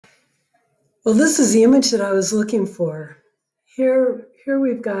Well, this is the image that I was looking for. Here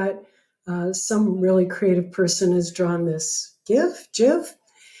we've got some really creative person has drawn this GIF,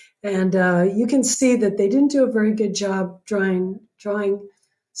 and you can see that they didn't do a very good job drawing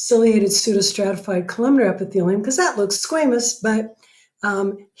ciliated pseudostratified columnar epithelium because that looks squamous. But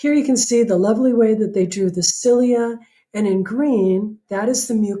here you can see the lovely way that they drew the cilia, and in green, that is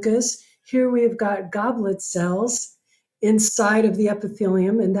the mucus. Here we've got goblet cells inside of the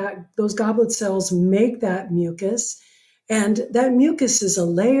epithelium, and that those goblet cells make that mucus. And that mucus is a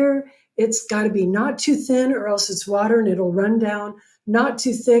layer. It's got to be not too thin or else it's water and it'll run down, not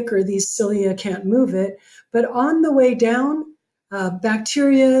too thick or these cilia can't move it. But on the way down,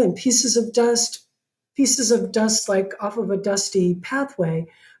 bacteria and pieces of dust like off of a dusty pathway,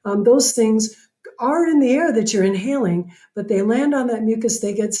 those things are in the air that you're inhaling, but they land on that mucus,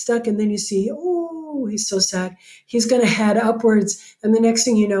 they get stuck, and then you see, oh, he's so sad. He's going to head upwards, and the next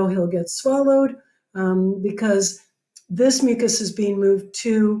thing you know, he'll get swallowed because this mucus is being moved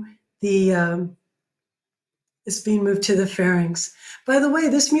to the pharynx. By the way,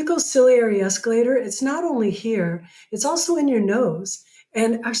 this mucociliary escalator, it's not only here, it's also in your nose.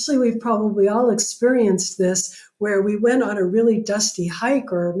 And actually, we've probably all experienced this where we went on a really dusty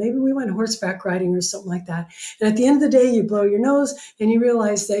hike, or maybe we went horseback riding or something like that. And at the end of the day, you blow your nose and you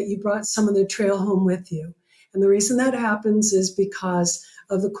realize that you brought some of the trail home with you. And the reason that happens is because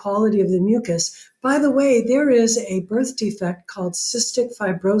of the quality of the mucus. By the way, there is a birth defect called cystic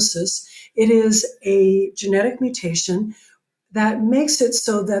fibrosis. It is a genetic mutation that makes it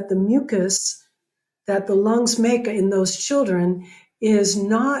so that the mucus that the lungs make in those children is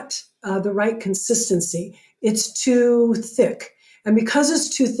not the right consistency. It's too thick. And because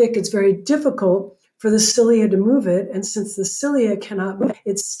it's too thick, it's very difficult for the cilia to move it. And since the cilia cannot move,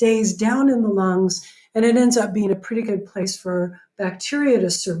 it stays down in the lungs, and it ends up being a pretty good place for bacteria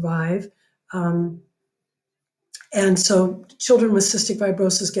to survive. And so children with cystic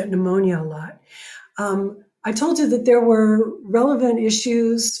fibrosis get pneumonia a lot. I told you that there were relevant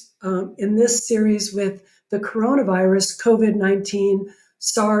issues in this series with the coronavirus, COVID-19,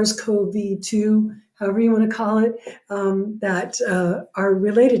 SARS-CoV-2, however you want to call it, that are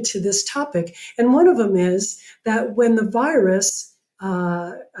related to this topic. And one of them is that when the virus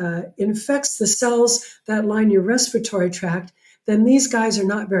infects the cells that line your respiratory tract, then these guys are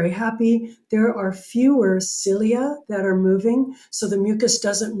not very happy. There are fewer cilia that are moving, so the mucus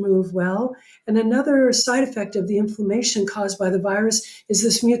doesn't move well. And another side effect of the inflammation caused by the virus is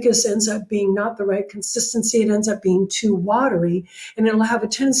this mucus ends up being not the right consistency. It ends up being too watery, and it'll have a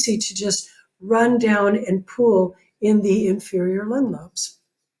tendency to just run down and pool in the inferior lung lobes.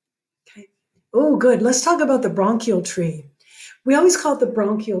 Okay. Oh, good. Let's talk about the bronchial tree. We always call it the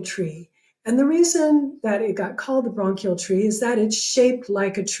bronchial tree. And the reason that it got called the bronchial tree is that it's shaped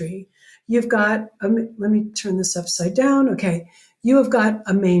like a tree. You've got, let me turn this upside down. Okay, you have got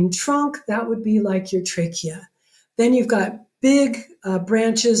a main trunk, that would be like your trachea. Then you've got big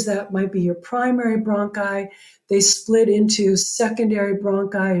branches that might be your primary bronchi. They split into secondary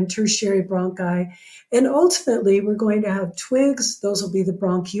bronchi and tertiary bronchi. And ultimately, we're going to have twigs. Those will be the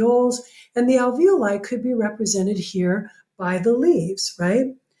bronchioles. And the alveoli could be represented here by the leaves,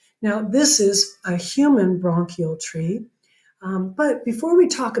 right? Now, this is a human bronchial tree. But before we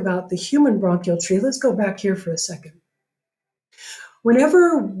talk about the human bronchial tree, let's go back here for a second.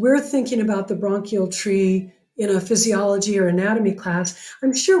 Whenever we're thinking about the bronchial tree in a physiology or anatomy class,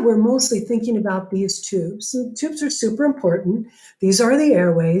 I'm sure we're mostly thinking about these tubes. And tubes are super important. These are the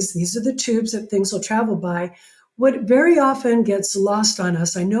airways. These are the tubes that things will travel by. What very often gets lost on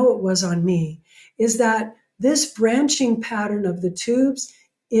us, I know it was on me, is that this branching pattern of the tubes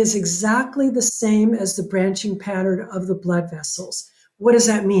is exactly the same as the branching pattern of the blood vessels. What does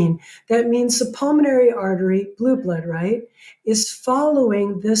that mean? That means the pulmonary artery, blue blood, right, is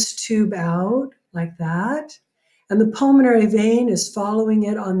following this tube out like that. And the pulmonary vein is following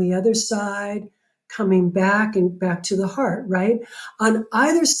it on the other side, coming back and back to the heart, right? On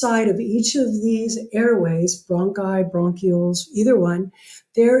either side of each of these airways, bronchi, bronchioles, either one,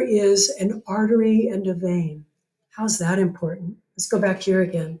 there is an artery and a vein. How's that important? Let's go back here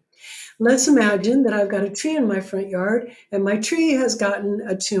again. Let's imagine that I've got a tree in my front yard and my tree has gotten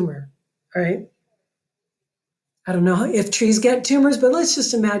a tumor, all right? I don't know if trees get tumors, but let's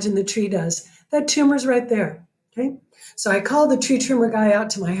just imagine the tree does. That tumor's right there, okay? So I call the tree trimmer guy out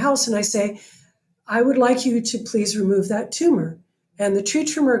to my house and I say, I would like you to please remove that tumor. And the tree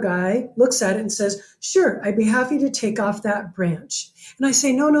trimmer guy looks at it and says, sure, I'd be happy to take off that branch. And I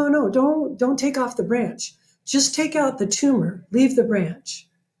say, no, don't take off the branch. Just take out the tumor, leave the branch.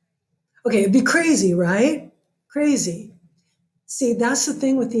 Okay, it'd be crazy, right? Crazy. See, that's the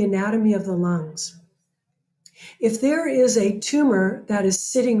thing with the anatomy of the lungs. If there is a tumor that is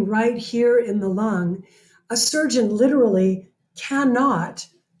sitting right here in the lung, a surgeon literally cannot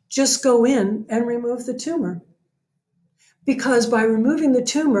just go in and remove the tumor. Because by removing the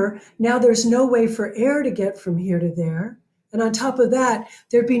tumor, now there's no way for air to get from here to there. And on top of that,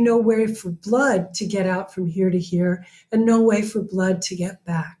 there'd be no way for blood to get out from here to here and no way for blood to get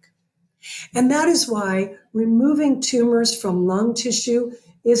back. And that is why removing tumors from lung tissue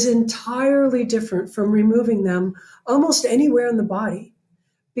is entirely different from removing them almost anywhere in the body.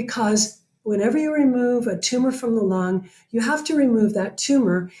 Because whenever you remove a tumor from the lung, you have to remove that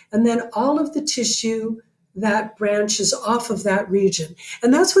tumor and then all of the tissue that branches off of that region.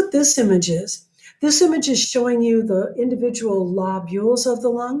 And that's what this image is. This image is showing you the individual lobules of the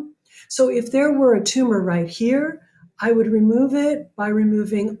lung. So if there were a tumor right here, I would remove it by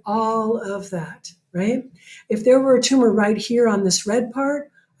removing all of that, right? If there were a tumor right here on this red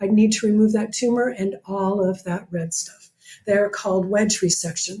part, I'd need to remove that tumor and all of that red stuff. They're called wedge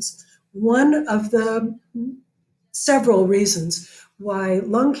resections. One of the several reasons why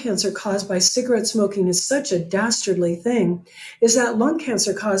lung cancer caused by cigarette smoking is such a dastardly thing is that lung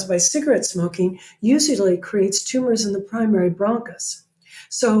cancer caused by cigarette smoking usually creates tumors in the primary bronchus.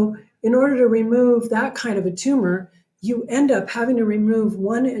 So in order to remove that kind of a tumor, you end up having to remove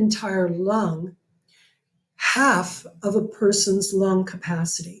one entire lung, half of a person's lung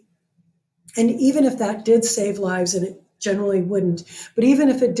capacity. And even if that did save lives, and it generally wouldn't, but even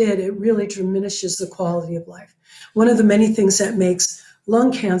if it did, it really diminishes the quality of life. One of the many things that makes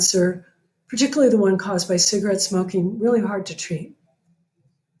lung cancer, particularly the one caused by cigarette smoking, really hard to treat.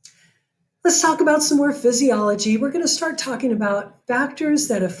 Let's talk about some more physiology. We're going to start talking about factors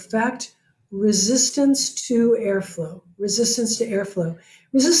that affect resistance to airflow. Resistance to airflow.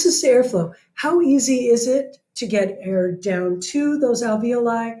 Resistance to airflow. How easy is it to get air down to those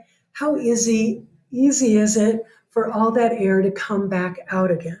alveoli? How easy is it for all that air to come back out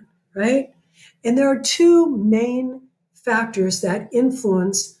again, right? And there are two main factors that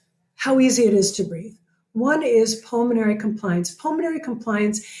influence how easy it is to breathe. One is pulmonary compliance. Pulmonary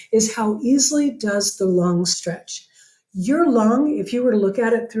compliance is how easily does the lung stretch. Your lung, if you were to look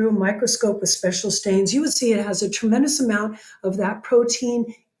at it through a microscope with special stains, you would see it has a tremendous amount of that protein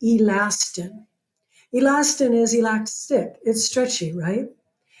elastin. Elastin is elastic, it's stretchy, right?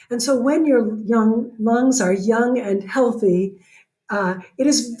 And so when your young lungs are young and healthy, it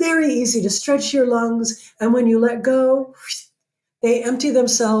is very easy to stretch your lungs. And when you let go, they empty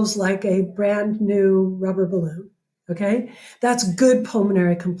themselves like a brand new rubber balloon. Okay? That's good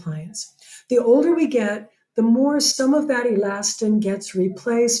pulmonary compliance. The older we get, the more some of that elastin gets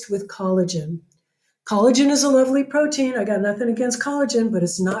replaced with collagen. Collagen is a lovely protein. I got nothing against collagen, but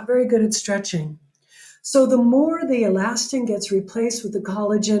it's not very good at stretching. So the more the elastin gets replaced with the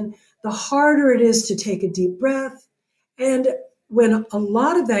collagen, the harder it is to take a deep breath. And when a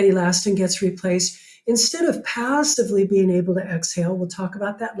lot of that elastin gets replaced, instead of passively being able to exhale, we'll talk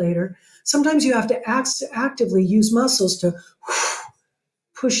about that later, sometimes you have to actively use muscles to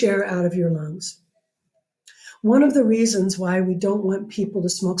push air out of your lungs. One of the reasons why we don't want people to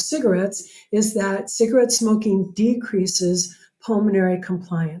smoke cigarettes is that cigarette smoking decreases pulmonary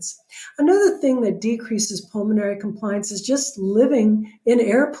compliance. Another thing that decreases pulmonary compliance is just living in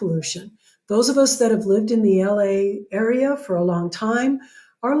air pollution. Those of us that have lived in the LA area for a long time,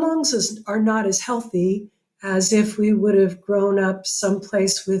 our lungs are not as healthy as if we would have grown up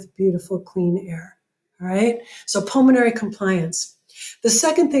someplace with beautiful, clean air. All right? So pulmonary compliance. The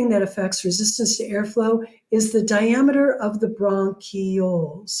second thing that affects resistance to airflow is the diameter of the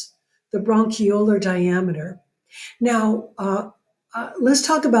bronchioles, the bronchiolar diameter. Now, let's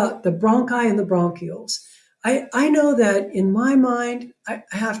talk about the bronchi and the bronchioles. I know that in my mind, I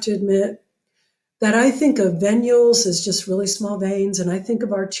have to admit that I think of venules as just really small veins, and I think of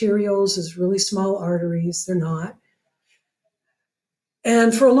arterioles as really small arteries. They're not.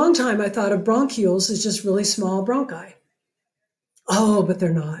 And for a long time, I thought of bronchioles as just really small bronchi. Oh, but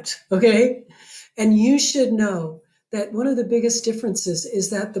they're not, okay? And you should know that one of the biggest differences is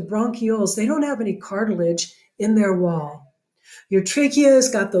that the bronchioles, they don't have any cartilage in their wall. Your trachea has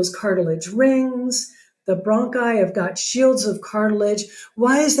got those cartilage rings. The bronchi have got shields of cartilage.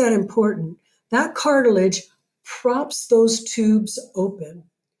 Why is that important? That cartilage props those tubes open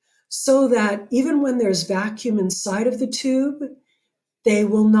so that even when there's vacuum inside of the tube, they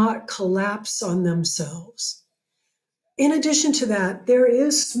will not collapse on themselves. In addition to that, there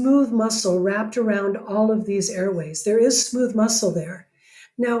is smooth muscle wrapped around all of these airways. There is smooth muscle there.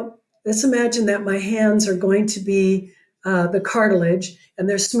 Now, let's imagine that my hands are going to be the cartilage and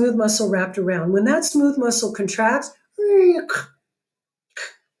there's smooth muscle wrapped around. When that smooth muscle contracts,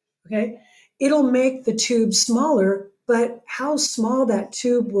 okay? It'll make the tube smaller, but how small that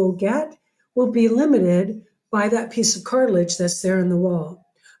tube will get will be limited by that piece of cartilage that's there in the wall.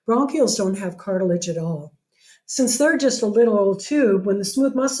 Bronchioles don't have cartilage at all. Since they're just a little old tube, when the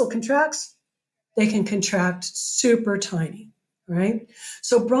smooth muscle contracts, they can contract super tiny, right?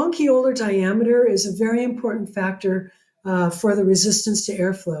 So bronchiolar diameter is a very important factor for the resistance to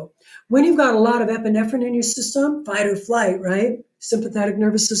airflow. When you've got a lot of epinephrine in your system, fight or flight, right? Sympathetic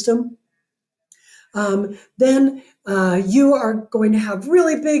nervous system, then you are going to have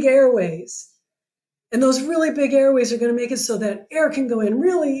really big airways. And those really big airways are going to make it so that air can go in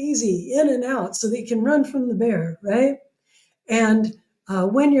really easy, in and out, so that you can run from the bear, right? And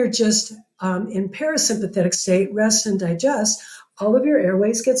when you're just in parasympathetic state, rest and digest, all of your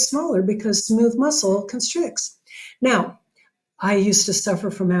airways get smaller because smooth muscle constricts. Now, I used to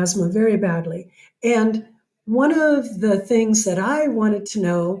suffer from asthma very badly. And one of the things that I wanted to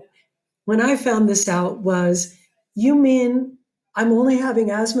know when I found this out was, you mean I'm only having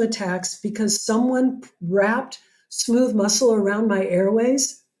asthma attacks because someone wrapped smooth muscle around my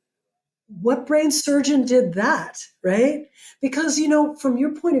airways? What brain surgeon did that, right? Because, from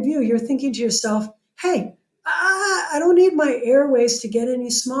your point of view, you're thinking to yourself, hey, I don't need my airways to get any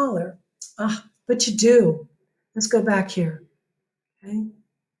smaller. But you do. Let's go back here. Okay.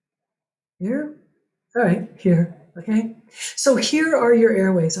 Here. All right, here. Okay. So here are your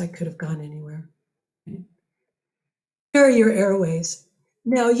airways. I could have gone anywhere. Okay. Here are your airways.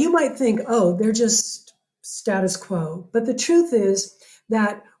 Now, you might think, oh, they're just status quo. But the truth is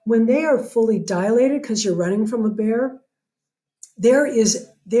that when they are fully dilated, because you're running from a bear, there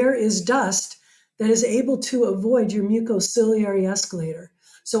is dust that is able to avoid your mucociliary escalator.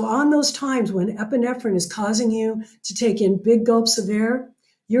 So on those times when epinephrine is causing you to take in big gulps of air,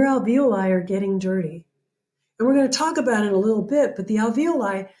 your alveoli are getting dirty. And we're going to talk about it in a little bit, but the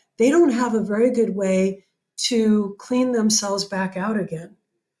alveoli, they don't have a very good way to clean themselves back out again.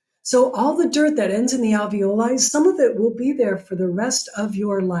 So all the dirt that ends in the alveoli, some of it will be there for the rest of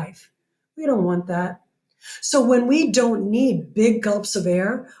your life. We don't want that. So when we don't need big gulps of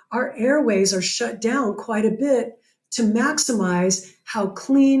air, our airways are shut down quite a bit to maximize how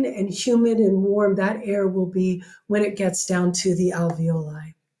clean and humid and warm that air will be when it gets down to the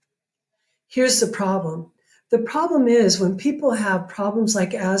alveoli. Here's the problem. The problem is when people have problems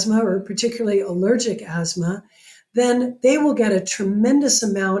like asthma, or particularly allergic asthma, then they will get a tremendous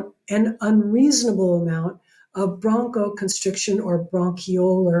amount and unreasonable amount of bronchoconstriction or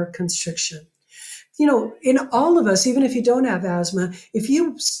bronchiolar constriction. In all of us, even if you don't have asthma, if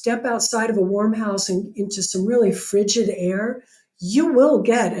you step outside of a warm house and into some really frigid air, you will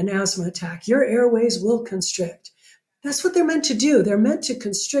get an asthma attack. Your airways will constrict. That's what they're meant to do. They're meant to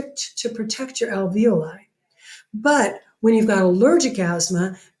constrict to protect your alveoli. But when you've got allergic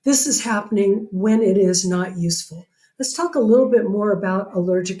asthma, this is happening when it is not useful. Let's talk a little bit more about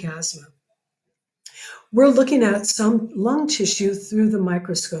allergic asthma. We're looking at some lung tissue through the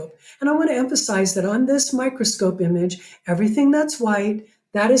microscope. And I want to emphasize that on this microscope image, everything that's white,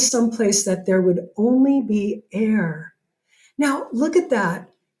 that is someplace that there would only be air. Now, look at that.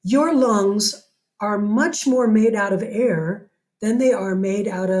 Your lungs are much more made out of air than they are made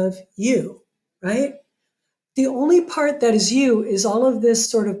out of you, right? The only part that is you is all of this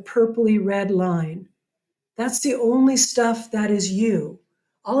sort of purpley red line. That's the only stuff that is you.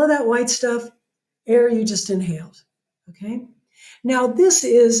 All of that white stuff, air you just inhaled, okay? Now, this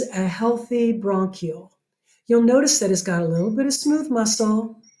is a healthy bronchiole. You'll notice that it's got a little bit of smooth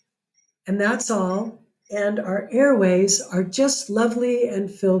muscle, and that's all. And our airways are just lovely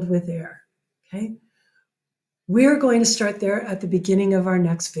and filled with air, okay? We're going to start there at the beginning of our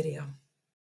next video.